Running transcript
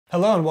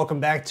Hello and welcome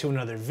back to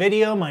another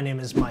video. My name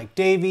is Mike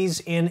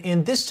Davies, and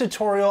in this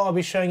tutorial I'll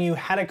be showing you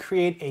how to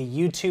create a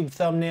YouTube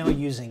thumbnail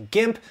using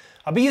GIMP.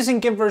 I'll be using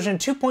GIMP version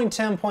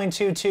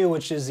 2.10.22,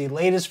 which is the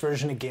latest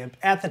version of GIMP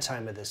at the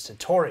time of this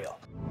tutorial.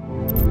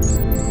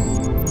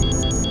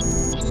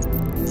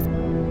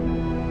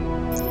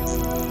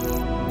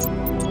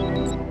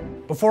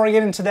 Before I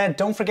get into that,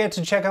 don't forget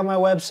to check out my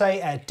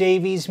website at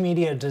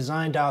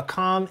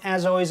daviesmediadesign.com.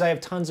 As always, I have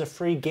tons of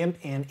free GIMP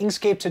and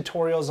Inkscape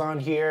tutorials on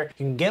here.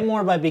 You can get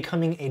more by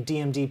becoming a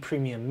DMD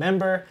Premium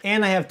member,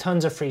 and I have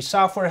tons of free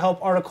software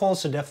help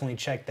articles, so definitely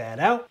check that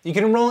out. You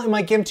can enroll in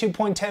my GIMP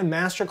 2.10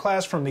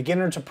 masterclass from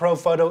beginner to pro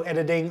photo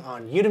editing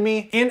on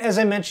Udemy, and as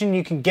I mentioned,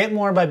 you can get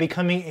more by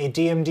becoming a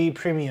DMD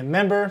Premium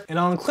member, and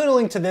I'll include a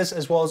link to this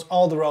as well as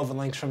all the relevant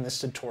links from this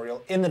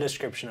tutorial in the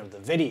description of the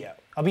video.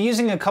 I'll be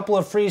using a couple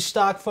of free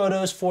stock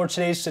photos for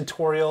today's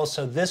tutorial.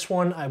 So this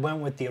one, I went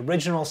with the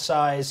original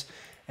size,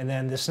 and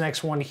then this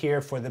next one here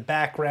for the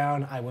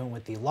background, I went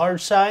with the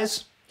large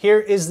size. Here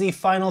is the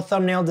final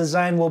thumbnail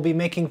design we'll be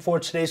making for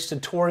today's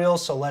tutorial,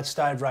 so let's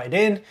dive right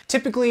in.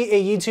 Typically,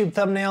 a YouTube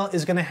thumbnail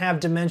is gonna have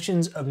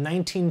dimensions of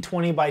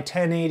 1920 by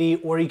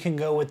 1080, or you can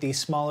go with the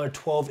smaller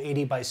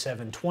 1280 by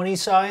 720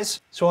 size.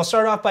 So I'll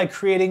start off by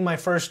creating my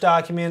first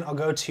document. I'll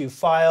go to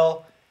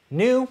File,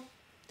 New,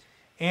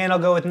 and I'll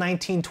go with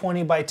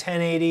 1920 by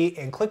 1080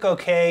 and click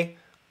OK.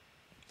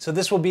 So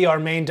this will be our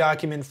main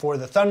document for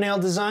the thumbnail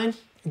design.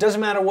 It doesn't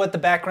matter what the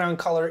background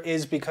color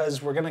is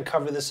because we're gonna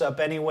cover this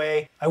up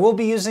anyway. I will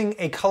be using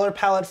a color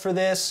palette for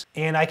this,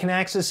 and I can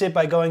access it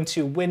by going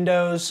to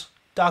Windows,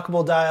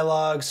 Dockable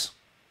Dialogues,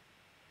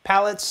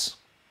 Palettes.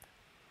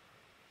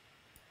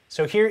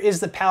 So here is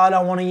the palette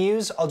I wanna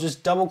use. I'll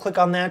just double click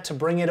on that to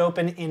bring it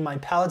open in my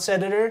palettes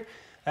editor.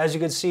 As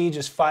you can see,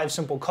 just 5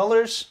 simple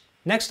colors.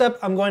 Next up,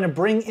 I'm going to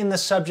bring in the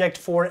subject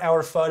for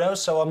our photo.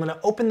 So I'm going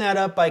to open that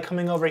up by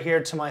coming over here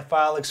to my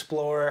File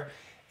Explorer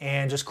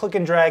and just click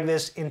and drag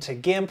this into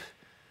GIMP.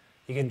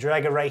 You can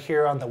drag it right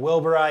here on the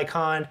Wilbur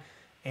icon,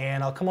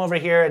 and I'll come over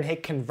here and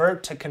hit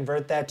Convert to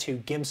convert that to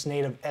GIMP's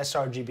native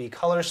sRGB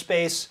color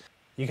space.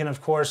 You can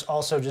of course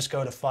also just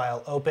go to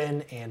File,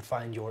 Open, and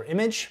find your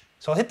image.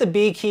 So I'll hit the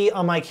B key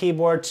on my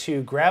keyboard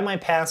to grab my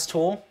Paths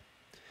tool,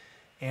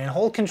 and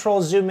hold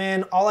Control Zoom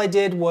in. All I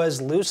did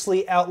was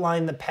loosely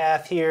outline the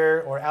path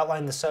here, or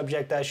outline the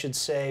subject I should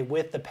say,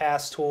 with the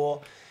Paths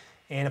tool.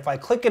 And if I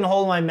click and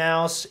hold my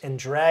mouse and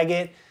drag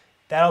it,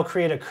 that'll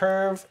create a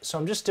curve. So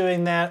I'm just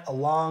doing that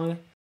along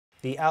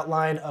the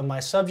outline of my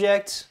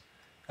subject.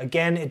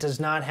 Again, it does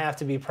not have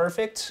to be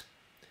perfect.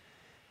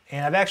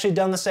 And I've actually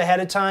done this ahead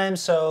of time,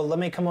 so let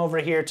me come over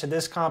here to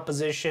this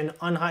composition,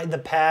 unhide the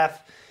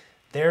path.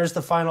 There's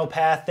the final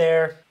path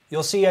there.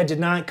 You'll see I did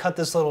not cut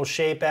this little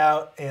shape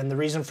out, and the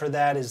reason for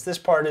that is this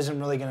part isn't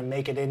really going to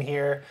make it in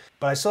here.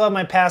 But I still have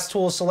my Paths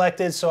tool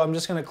selected, so I'm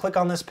just going to click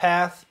on this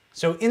path.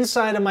 So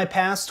inside of my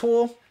Paths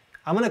tool,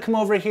 I'm going to come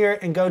over here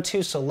and go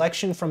to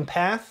Selection from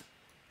Path,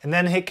 and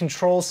then hit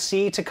Control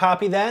C to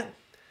copy that.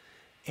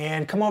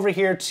 And come over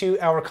here to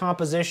our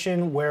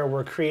composition where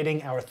we're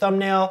creating our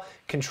thumbnail,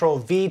 Control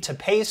V to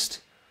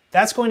paste.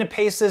 That's going to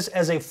paste this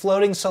as a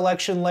floating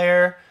selection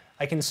layer.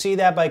 I can see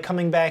that by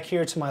coming back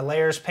here to my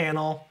Layers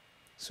panel.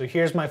 So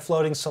here's my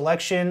floating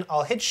selection.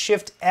 I'll hit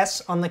Shift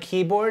S on the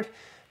keyboard.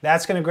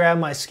 That's gonna grab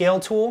my scale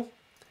tool.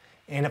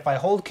 And if I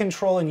hold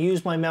Control and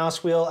use my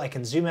mouse wheel, I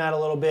can zoom out a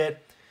little bit.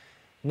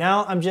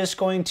 Now I'm just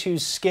going to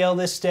scale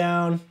this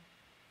down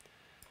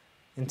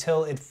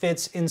until it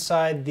fits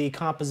inside the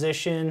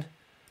composition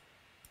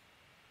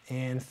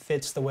and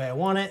fits the way I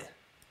want it.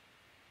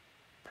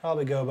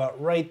 Probably go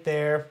about right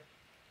there.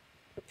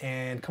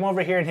 And come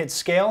over here and hit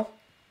Scale.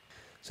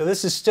 So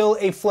this is still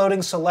a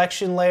floating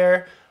selection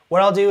layer.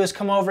 What I'll do is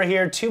come over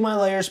here to my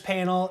Layers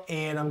panel,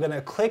 and I'm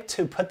gonna click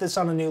to put this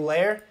on a new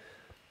layer.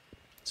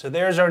 So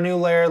there's our new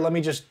layer. Let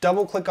me just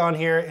double click on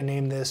here and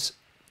name this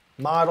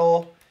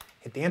Model,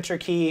 hit the Enter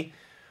key.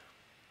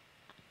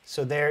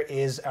 So there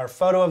is our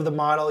photo of the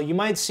model. You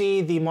might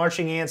see the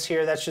marching ants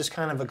here. That's just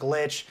kind of a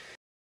glitch.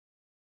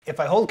 If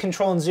I hold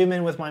Control and zoom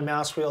in with my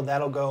mouse wheel,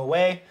 that'll go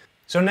away.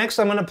 So next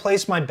I'm gonna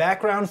place my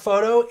background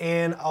photo,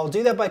 and I'll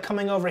do that by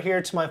coming over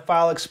here to my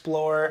File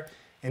Explorer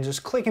and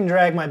just click and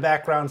drag my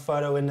background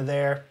photo into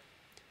there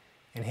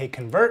and hit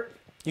Convert.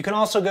 You can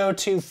also go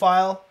to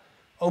File,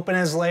 Open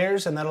as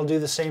Layers, and that'll do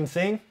the same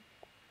thing.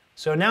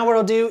 So now what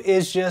I'll do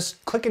is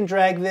just click and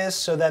drag this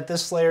so that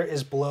this layer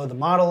is below the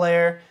model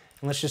layer.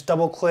 And let's just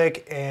double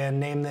click and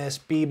name this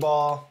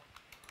B-Ball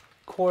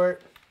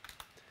Court.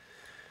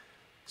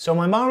 So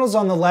my model's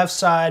on the left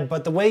side,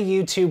 but the way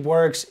YouTube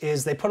works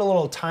is they put a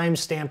little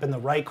timestamp in the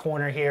right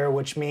corner here,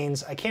 which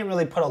means I can't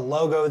really put a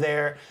logo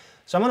there.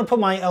 So I'm gonna put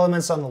my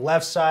elements on the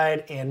left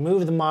side and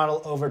move the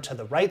model over to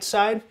the right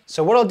side.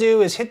 So what I'll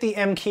do is hit the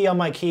M key on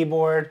my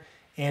keyboard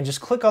and just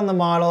click on the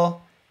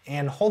model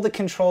and hold the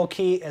Control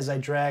key as I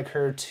drag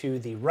her to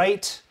the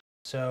right.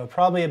 So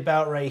probably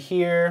about right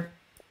here,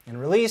 and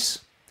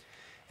release.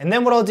 And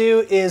then what I'll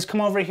do is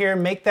come over here,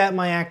 make that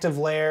my active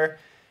layer,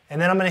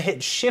 and then I'm gonna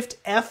hit Shift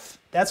F.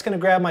 That's gonna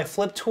grab my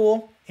flip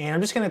tool, and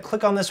I'm just gonna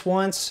click on this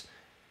once,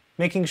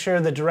 making sure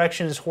the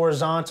direction is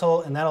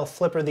horizontal, and that'll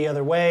flip her the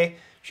other way.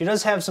 She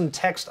does have some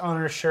text on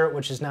her shirt,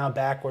 which is now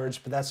backwards,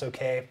 but that's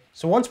okay.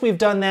 So once we've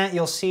done that,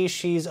 you'll see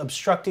she's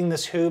obstructing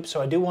this hoop,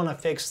 so I do want to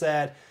fix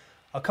that.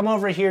 I'll come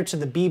over here to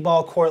the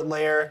b-ball court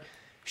layer,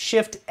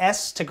 Shift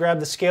S to grab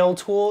the scale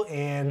tool,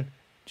 and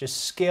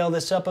just scale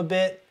this up a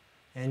bit.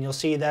 And you'll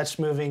see that's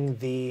moving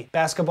the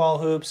basketball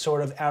hoop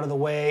sort of out of the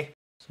way.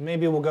 So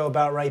maybe we'll go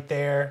about right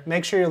there.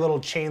 Make sure your little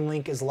chain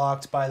link is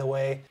locked, by the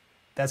way.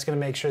 That's going to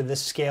make sure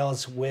this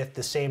scales with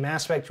the same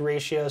aspect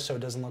ratio so it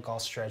doesn't look all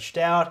stretched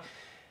out.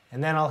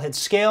 And then I'll hit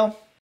scale.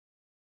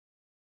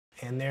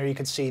 And there you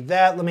can see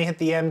that. Let me hit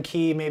the M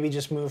key, maybe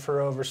just move her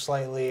over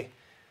slightly.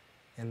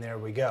 And there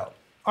we go.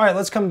 All right,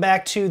 let's come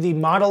back to the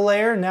model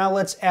layer. Now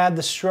let's add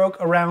the stroke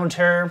around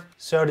her.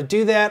 So to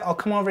do that, I'll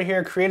come over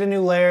here, create a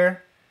new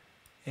layer.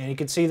 And you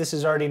can see this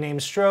is already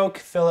named stroke.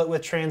 Fill it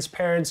with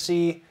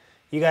transparency.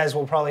 You guys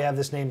will probably have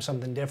this name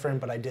something different,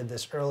 but I did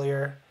this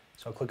earlier.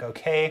 So I'll click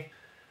OK.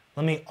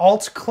 Let me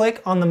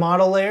Alt-click on the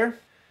model layer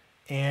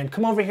and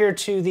come over here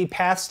to the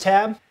Paths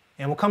tab.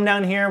 And we'll come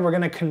down here. We're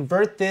going to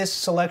convert this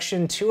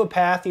selection to a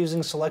path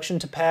using Selection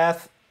to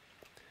Path.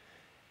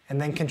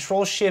 And then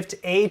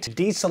Control-Shift-A to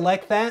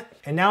deselect that.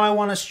 And now I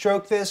want to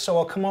stroke this, so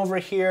I'll come over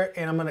here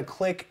and I'm going to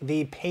click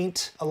the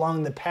paint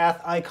along the path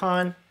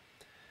icon.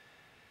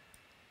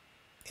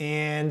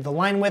 And the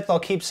line width I'll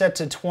keep set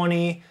to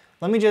 20.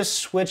 Let me just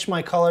switch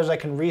my colors. I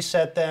can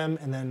reset them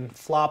and then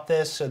flop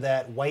this so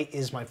that white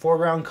is my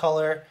foreground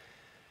color.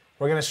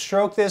 We're going to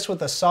stroke this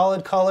with a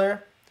solid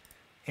color.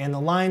 And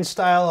the line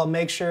style I'll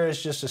make sure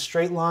is just a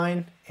straight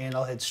line, and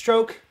I'll hit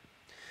stroke.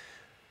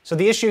 So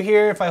the issue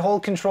here, if I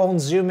hold Control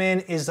and zoom in,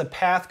 is the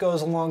path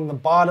goes along the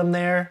bottom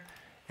there,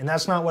 and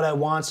that's not what I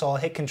want, so I'll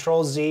hit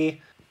Control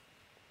Z.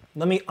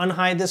 Let me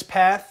unhide this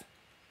path.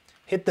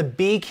 Hit the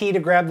B key to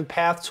grab the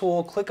path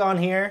tool, click on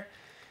here,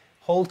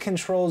 hold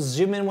Control,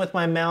 zoom in with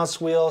my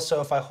mouse wheel. So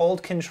if I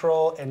hold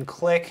Control and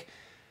click,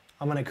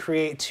 I'm going to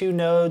create two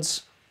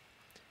nodes.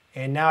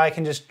 And now I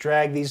can just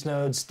drag these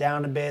nodes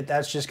down a bit.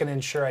 That's just going to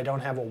ensure I don't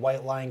have a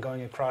white line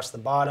going across the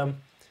bottom.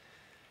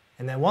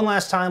 And then one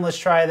last time, let's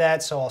try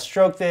that. So I'll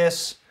stroke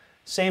this,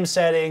 same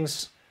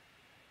settings,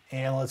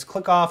 and let's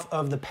click off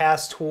of the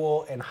Paths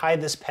tool and hide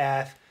this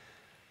path.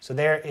 So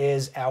there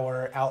is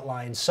our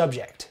outline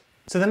subject.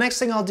 So the next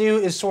thing I'll do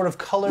is sort of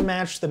color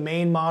match the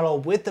main model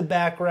with the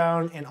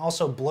background and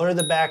also blur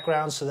the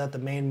background so that the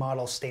main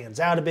model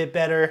stands out a bit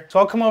better. So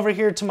I'll come over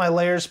here to my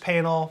layers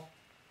panel.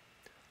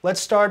 Let's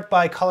start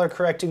by color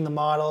correcting the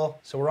model.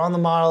 So we're on the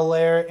model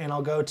layer and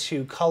I'll go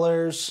to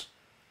colors,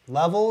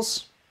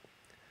 levels.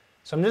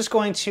 So I'm just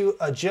going to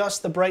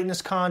adjust the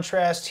brightness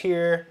contrast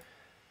here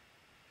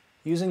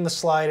using the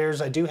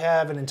sliders. I do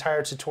have an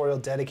entire tutorial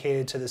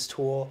dedicated to this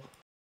tool.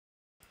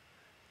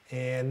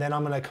 And then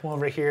I'm going to come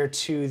over here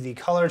to the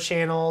color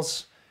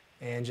channels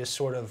and just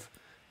sort of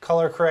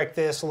color correct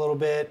this a little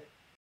bit.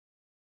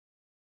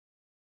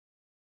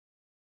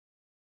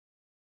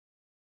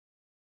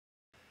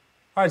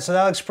 All right, so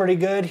that looks pretty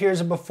good.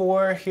 Here's a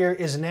before, here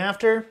is an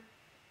after.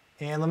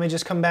 And let me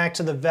just come back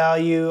to the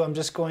value. I'm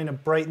just going to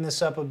brighten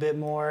this up a bit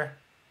more.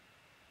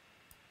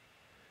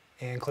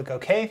 And click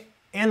OK.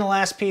 And the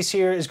last piece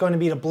here is going to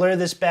be to blur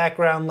this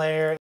background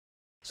layer.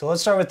 So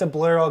let's start with the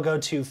blur. I'll go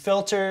to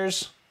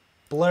Filters,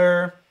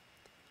 Blur,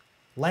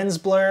 Lens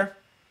Blur.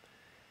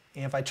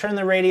 And if I turn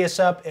the radius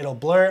up, it'll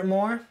blur it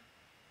more.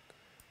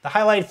 The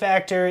highlight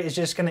factor is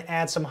just going to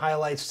add some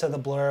highlights to the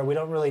blur. We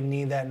don't really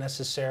need that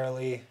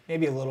necessarily,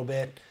 maybe a little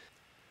bit.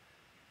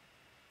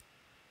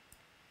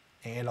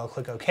 And I'll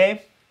click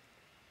OK.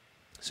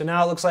 So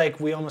now it looks like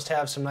we almost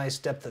have some nice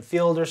depth of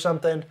field or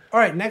something. All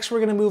right, next we're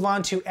going to move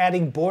on to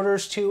adding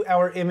borders to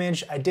our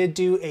image. I did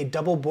do a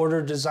double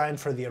border design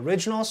for the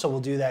original, so we'll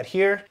do that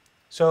here.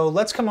 So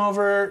let's come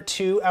over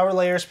to our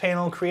layers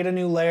panel, create a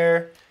new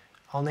layer.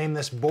 I'll name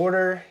this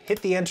border,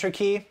 hit the enter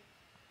key.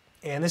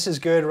 And this is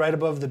good right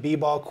above the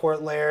b-ball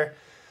court layer.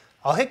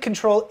 I'll hit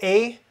Control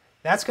A.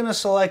 That's going to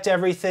select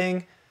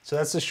everything. So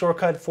that's the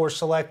shortcut for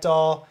select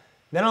all.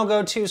 Then I'll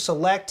go to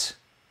select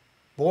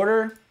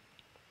border.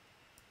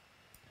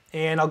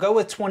 And I'll go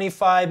with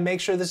 25. Make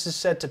sure this is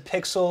set to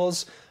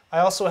pixels. I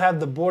also have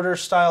the border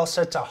style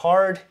set to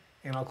hard,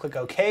 and I'll click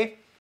OK.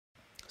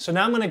 So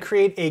now I'm going to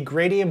create a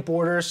gradient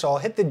border. So I'll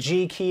hit the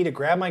G key to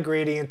grab my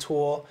gradient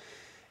tool.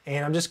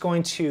 And I'm just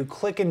going to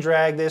click and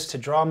drag this to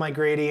draw my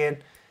gradient.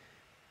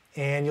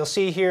 And you'll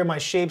see here my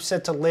shape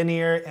set to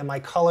linear and my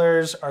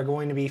colors are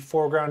going to be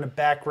foreground to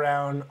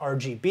background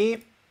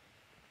RGB.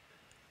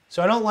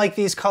 So I don't like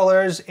these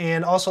colors,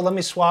 and also let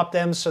me swap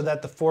them so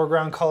that the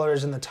foreground color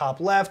is in the top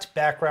left,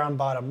 background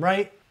bottom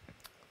right.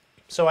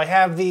 So I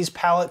have these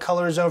palette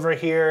colors over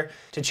here.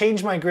 To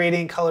change my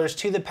gradient colors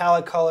to the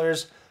palette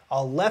colors,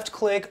 I'll left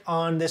click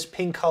on this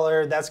pink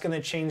color. That's going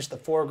to change the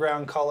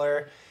foreground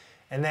color.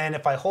 And then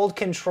if I hold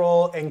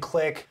Control and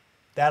click,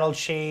 that'll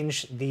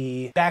change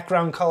the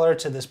background color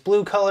to this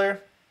blue color.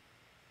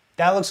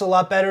 That looks a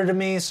lot better to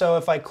me. So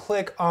if I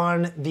click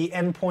on the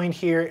endpoint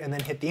here and then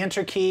hit the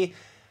enter key,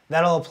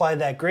 that'll apply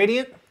that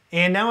gradient.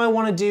 And now I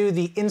want to do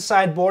the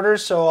inside border,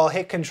 so I'll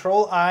hit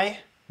Control I.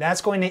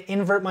 That's going to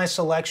invert my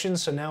selection,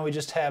 so now we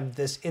just have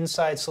this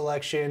inside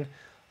selection.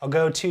 I'll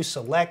go to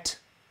Select,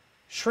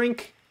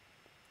 Shrink,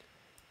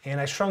 and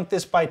I shrunk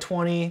this by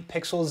 20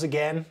 pixels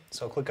again,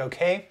 so click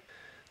OK.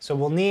 So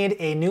we'll need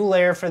a new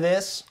layer for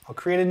this. I'll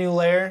create a new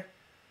layer.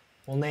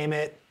 We'll name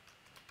it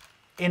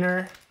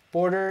Inner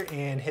Border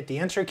and hit the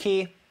Enter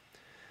key.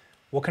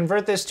 We'll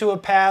convert this to a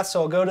path,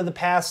 so I'll go to the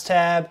Paths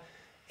tab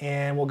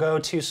and we'll go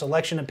to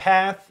Selection of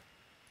Path.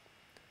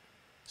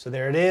 So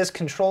there it is,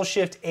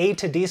 Control-Shift-A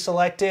to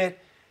deselect it.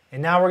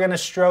 And now we're going to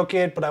stroke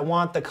it, but I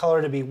want the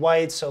color to be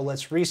white, so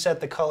let's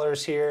reset the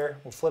colors here.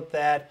 We'll flip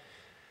that.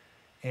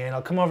 And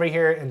I'll come over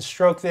here and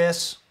stroke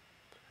this.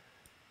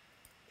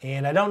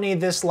 And I don't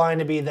need this line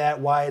to be that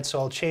wide, so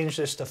I'll change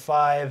this to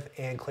 5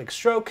 and click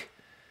Stroke.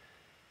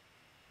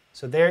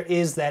 So there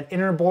is that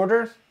inner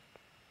border.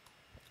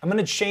 I'm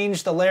going to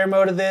change the layer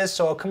mode of this,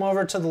 so I'll come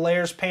over to the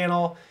Layers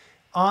panel.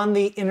 On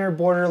the inner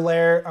border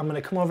layer, I'm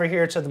going to come over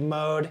here to the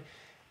mode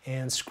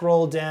and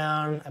scroll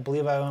down. I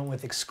believe I went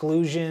with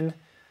Exclusion.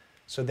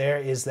 So there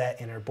is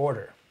that inner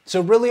border.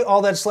 So really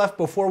all that's left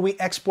before we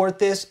export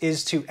this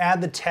is to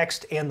add the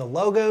text and the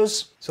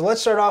logos. So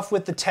let's start off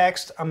with the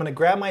text. I'm going to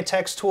grab my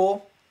text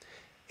tool.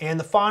 And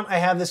the font, I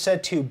have this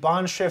set to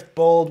Bond Schrift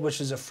Bold,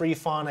 which is a free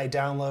font I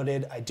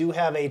downloaded. I do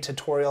have a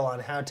tutorial on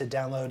how to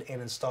download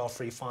and install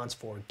free fonts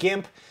for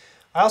GIMP.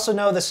 I also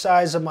know the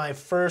size of my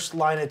first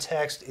line of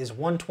text is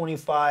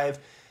 125,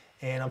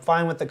 and I'm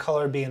fine with the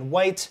color being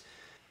white.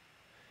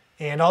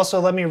 And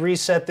also let me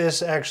reset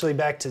this actually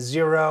back to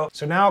 0.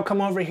 So now I'll come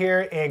over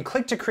here and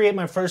click to create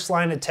my first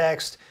line of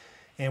text.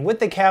 And with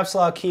the caps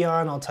lock key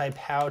on, I'll type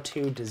How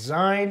to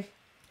Design.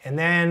 And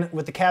then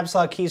with the caps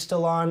lock key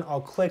still on,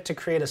 I'll click to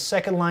create a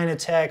second line of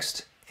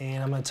text,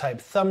 and I'm going to type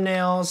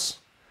thumbnails.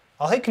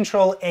 I'll hit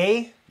Control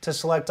A to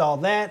select all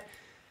that,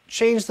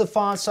 change the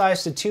font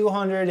size to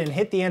 200 and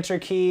hit the Enter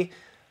key.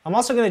 I'm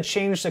also going to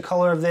change the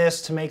color of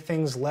this to make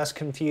things less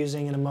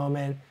confusing in a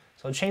moment.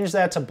 So I'll change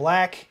that to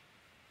black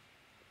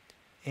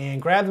and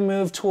grab the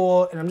Move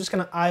tool, and I'm just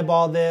going to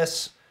eyeball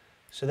this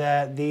so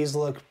that these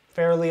look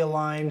fairly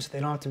aligned. They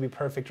don't have to be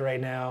perfect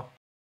right now.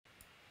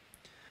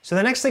 So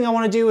the next thing I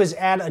want to do is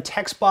add a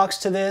text box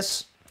to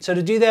this. So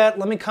to do that,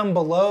 let me come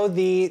below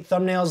the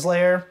thumbnails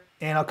layer,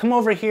 and I'll come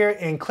over here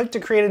and click to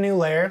create a new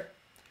layer.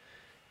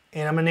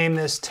 And I'm going to name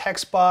this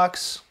text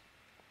box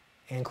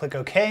and click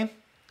OK.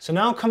 So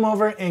now I'll come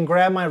over and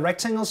grab my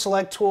rectangle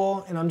select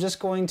tool, and I'm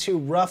just going to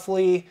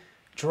roughly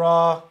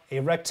draw a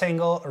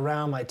rectangle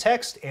around my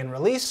text and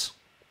release.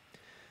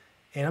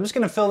 And I'm just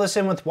going to fill this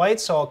in with white,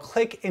 so I'll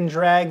click and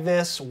drag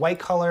this white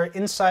color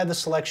inside the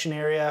selection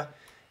area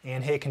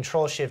and hit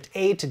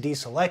Control-Shift-A to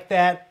deselect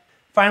that.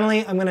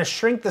 Finally, I'm going to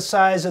shrink the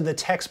size of the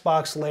text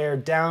box layer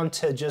down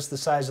to just the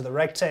size of the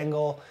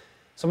rectangle.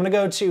 So I'm going to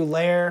go to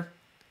Layer,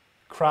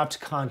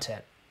 Cropped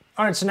Content.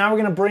 All right, so now we're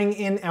going to bring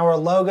in our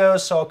logo.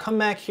 So I'll come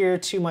back here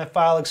to my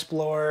File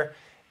Explorer,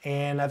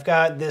 and I've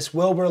got this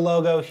Wilbur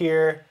logo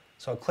here.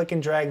 So I'll click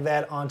and drag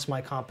that onto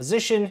my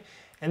composition.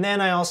 And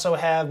then I also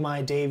have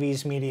my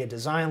Davies Media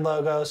Design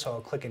logo, so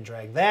I'll click and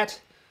drag that.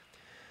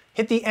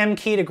 Hit the M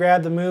key to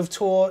grab the Move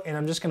tool, and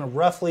I'm just going to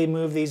roughly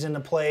move these into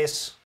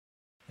place,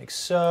 like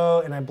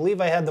so. And I believe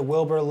I had the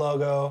Wilbur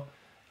logo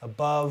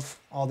above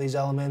all these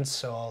elements,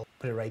 so I'll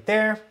put it right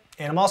there.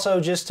 And I'm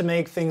also, just to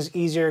make things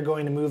easier,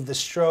 going to move the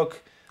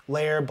stroke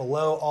layer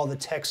below all the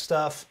text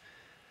stuff.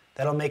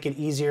 That'll make it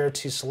easier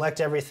to select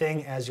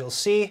everything, as you'll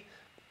see.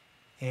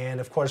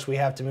 And of course, we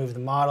have to move the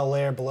model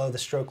layer below the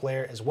stroke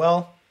layer as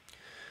well.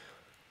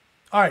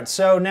 All right,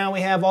 so now we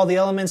have all the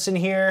elements in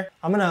here.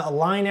 I'm gonna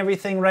align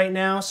everything right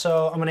now.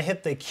 So I'm gonna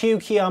hit the Q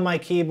key on my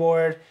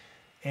keyboard,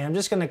 and I'm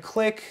just gonna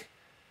click.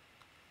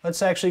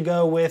 Let's actually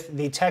go with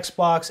the text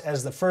box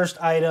as the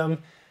first item,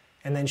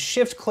 and then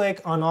shift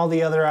click on all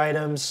the other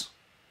items.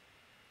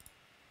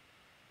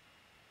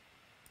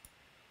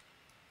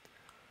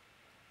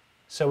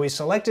 So we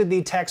selected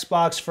the text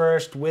box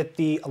first with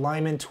the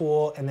alignment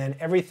tool, and then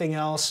everything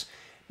else.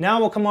 Now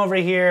we'll come over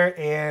here,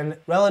 and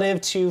relative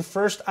to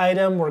first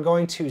item, we're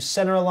going to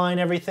center align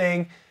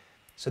everything.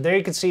 So there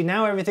you can see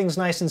now everything's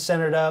nice and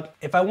centered up.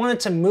 If I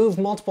wanted to move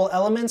multiple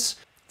elements,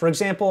 for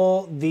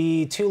example,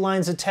 the two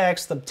lines of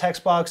text, the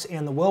text box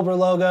and the Wilbur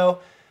logo,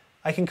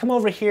 I can come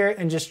over here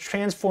and just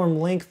transform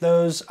link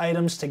those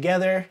items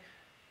together.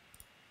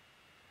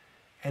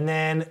 And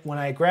then when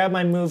I grab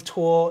my Move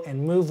tool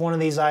and move one of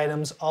these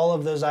items, all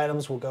of those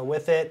items will go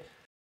with it.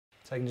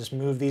 So I can just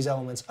move these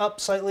elements up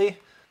slightly.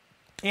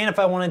 And if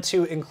I wanted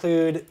to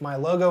include my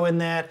logo in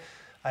that,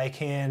 I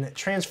can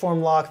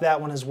transform lock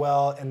that one as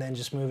well, and then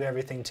just move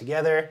everything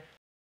together.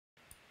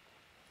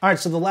 All right,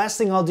 so the last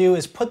thing I'll do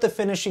is put the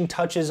finishing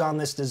touches on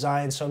this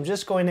design. So I'm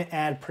just going to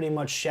add pretty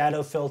much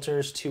shadow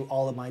filters to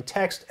all of my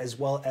text as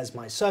well as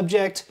my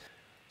subject.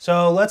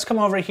 So let's come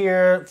over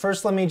here.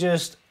 First, let me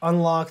just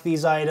unlock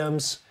these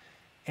items,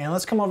 and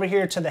let's come over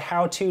here to the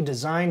How to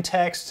Design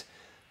text.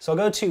 So I'll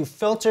go to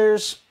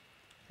Filters,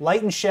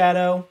 Light and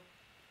Shadow,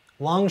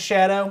 Long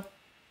Shadow.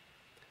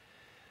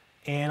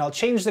 And I'll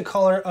change the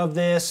color of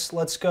this.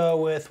 Let's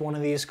go with one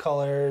of these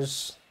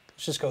colors.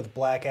 Let's just go with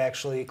black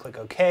actually. Click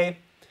OK.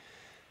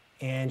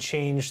 And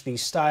change the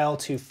style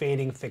to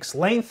fading fixed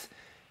length.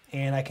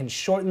 And I can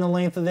shorten the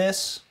length of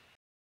this.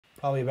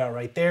 Probably about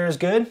right there is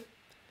good.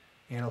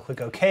 And I'll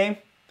click OK.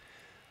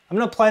 I'm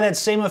going to apply that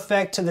same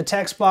effect to the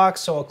text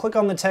box. So I'll click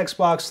on the text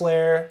box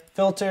layer,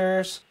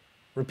 filters,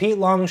 repeat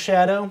long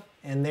shadow.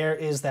 And there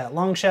is that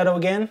long shadow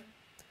again.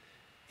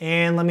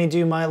 And let me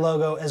do my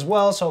logo as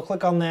well. So I'll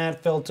click on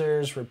that,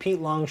 filters, repeat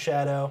long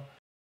shadow.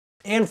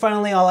 And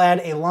finally, I'll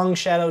add a long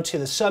shadow to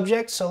the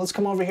subject. So let's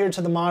come over here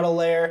to the model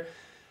layer,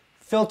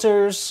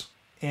 filters,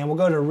 and we'll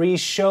go to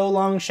re-show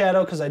long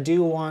shadow because I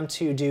do want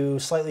to do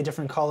slightly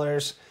different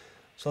colors.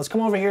 So let's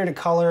come over here to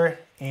color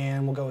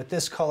and we'll go with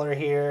this color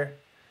here.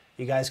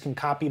 You guys can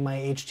copy my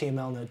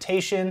HTML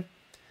notation.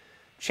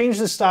 Change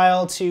the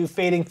style to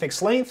fading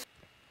fixed length.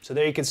 So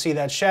there you can see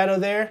that shadow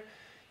there.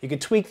 You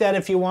could tweak that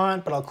if you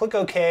want, but I'll click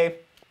OK,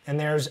 and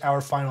there's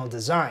our final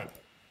design.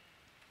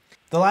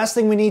 The last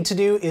thing we need to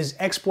do is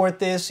export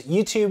this.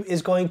 YouTube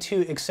is going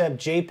to accept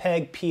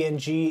JPEG,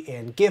 PNG,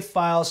 and GIF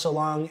files so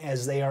long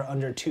as they are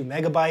under 2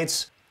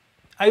 megabytes.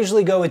 I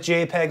usually go with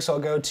JPEG, so I'll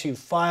go to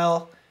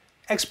File,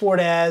 Export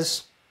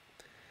As,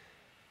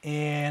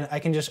 and I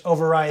can just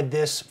override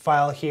this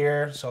file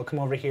here. So I'll come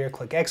over here,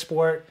 click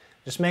Export.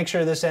 Just make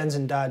sure this ends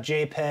in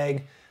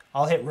 .jpeg.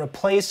 I'll hit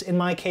Replace in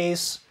my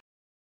case,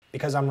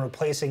 because I'm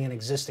replacing an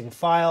existing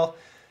file.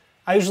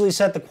 I usually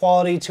set the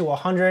quality to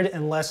 100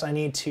 unless I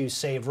need to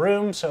save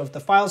room. So if the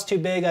file's too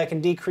big, I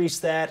can decrease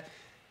that,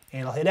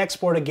 and I'll hit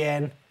export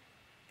again,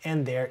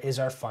 and there is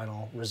our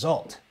final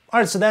result.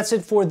 All right, so that's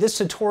it for this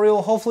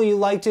tutorial. Hopefully you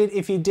liked it.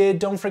 If you did,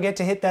 don't forget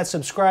to hit that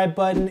subscribe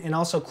button and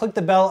also click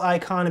the bell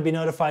icon to be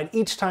notified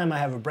each time I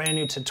have a brand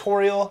new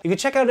tutorial. You can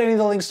check out any of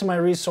the links to my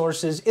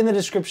resources in the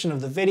description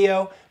of the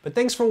video, but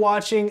thanks for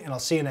watching, and I'll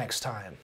see you next time.